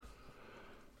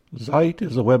Zeit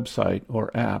is a website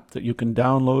or app that you can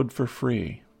download for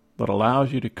free that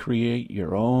allows you to create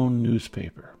your own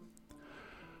newspaper.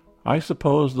 I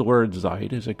suppose the word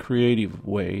Zeit is a creative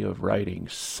way of writing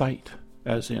site,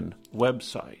 as in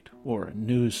website or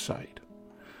news site.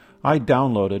 I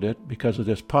downloaded it because of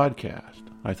this podcast.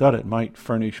 I thought it might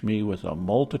furnish me with a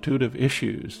multitude of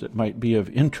issues that might be of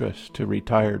interest to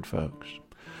retired folks.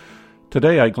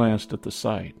 Today I glanced at the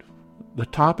site. The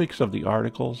topics of the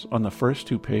articles on the first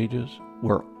 2 pages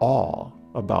were all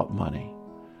about money.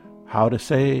 How to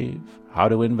save, how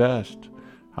to invest,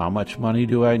 how much money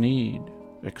do I need,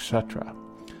 etc.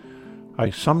 I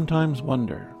sometimes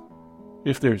wonder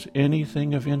if there's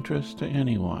anything of interest to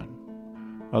anyone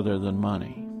other than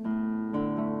money.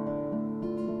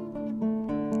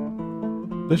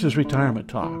 This is Retirement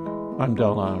Talk. I'm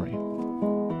Del Lowry.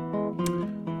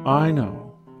 I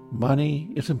know money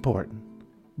is important,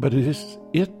 but is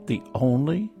it the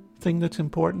only thing that's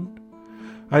important?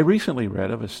 I recently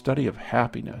read of a study of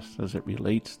happiness as it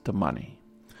relates to money.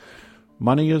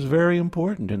 Money is very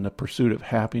important in the pursuit of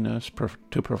happiness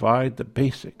to provide the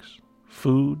basics,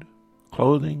 food,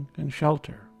 clothing, and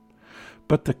shelter.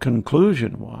 But the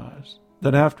conclusion was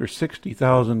that after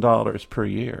 $60,000 per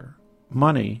year,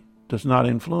 money does not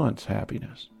influence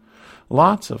happiness.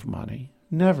 Lots of money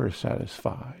never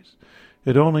satisfies.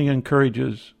 It only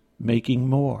encourages making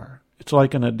more. It's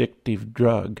like an addictive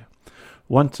drug.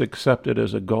 Once accepted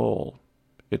as a goal,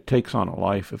 it takes on a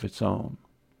life of its own.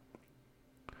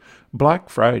 Black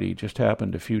Friday just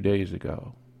happened a few days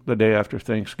ago, the day after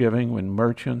Thanksgiving, when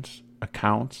merchants'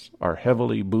 accounts are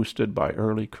heavily boosted by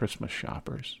early Christmas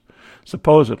shoppers.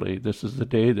 Supposedly, this is the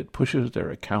day that pushes their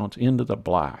accounts into the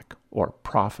black, or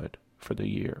profit, for the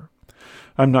year.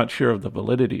 I'm not sure of the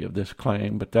validity of this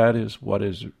claim, but that is what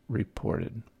is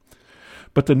reported.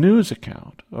 But the news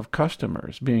account of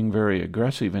customers being very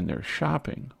aggressive in their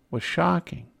shopping was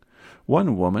shocking.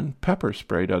 One woman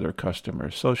pepper-sprayed other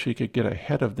customers so she could get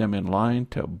ahead of them in line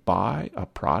to buy a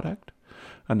product.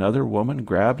 Another woman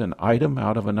grabbed an item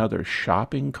out of another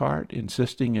shopping cart,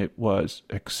 insisting it was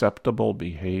acceptable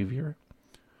behavior.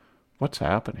 What's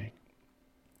happening?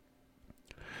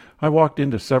 I walked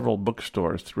into several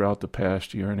bookstores throughout the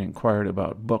past year and inquired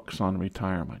about books on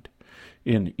retirement.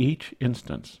 In each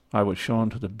instance, I was shown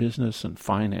to the business and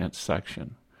finance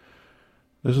section.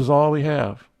 This is all we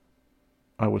have,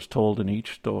 I was told in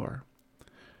each store.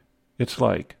 It's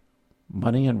like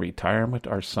money and retirement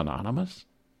are synonymous.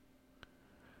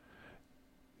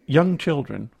 Young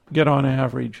children get on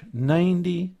average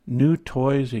 90 new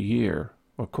toys a year,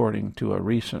 according to a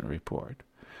recent report.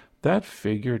 That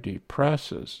figure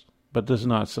depresses, but does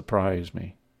not surprise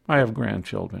me. I have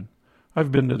grandchildren. I've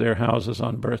been to their houses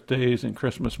on birthdays and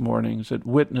Christmas mornings and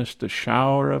witnessed the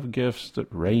shower of gifts that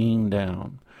rain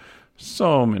down.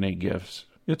 So many gifts,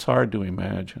 it's hard to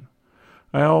imagine.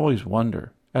 I always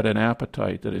wonder at an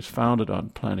appetite that is founded on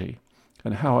plenty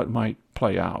and how it might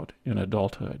play out in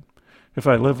adulthood. If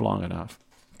I live long enough,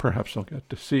 perhaps I'll get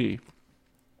to see.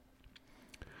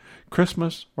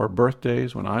 Christmas or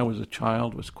birthdays when I was a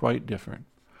child was quite different.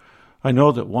 I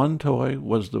know that one toy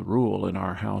was the rule in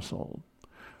our household.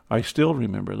 I still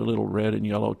remember the little red and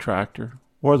yellow tractor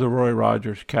or the Roy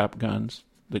Rogers cap guns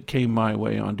that came my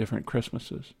way on different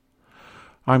Christmases.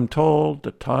 I'm told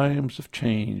the times have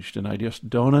changed and I just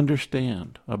don't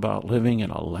understand about living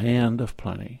in a land of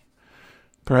plenty.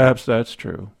 Perhaps that's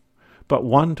true, but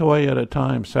one toy at a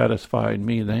time satisfied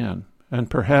me then, and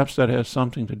perhaps that has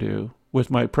something to do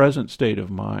with my present state of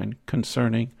mind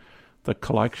concerning the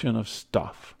collection of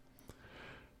stuff.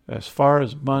 As far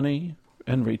as money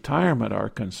and retirement are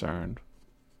concerned,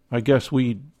 I guess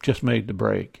we just made the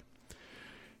break.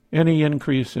 Any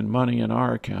increase in money in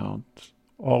our accounts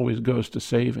always goes to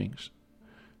savings.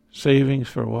 Savings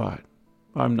for what?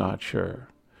 I'm not sure.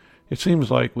 It seems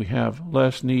like we have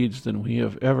less needs than we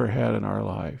have ever had in our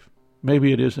life.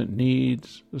 Maybe it isn't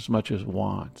needs as much as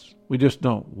wants. We just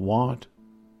don't want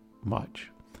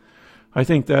much. I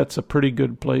think that's a pretty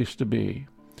good place to be.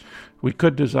 We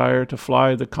could desire to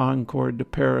fly the Concorde to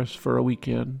Paris for a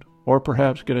weekend, or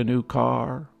perhaps get a new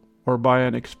car, or buy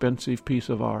an expensive piece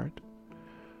of art.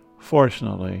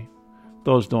 Fortunately,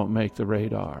 those don't make the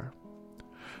radar.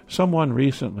 Someone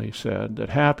recently said that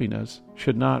happiness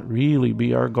should not really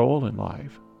be our goal in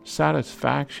life.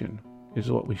 Satisfaction is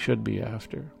what we should be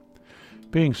after.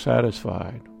 Being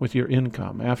satisfied with your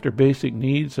income after basic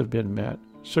needs have been met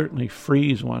certainly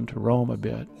frees one to roam a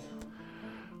bit.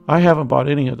 I haven't bought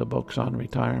any of the books on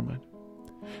retirement.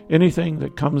 Anything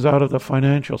that comes out of the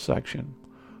financial section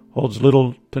holds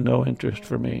little to no interest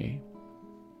for me.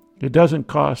 It doesn't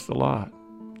cost a lot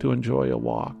to enjoy a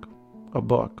walk, a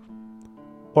book,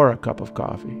 or a cup of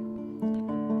coffee.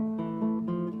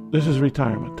 This is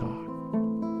Retirement Talk.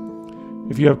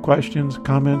 If you have questions,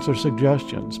 comments, or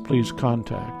suggestions, please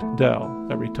contact Del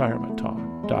at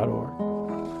retirementtalk.org.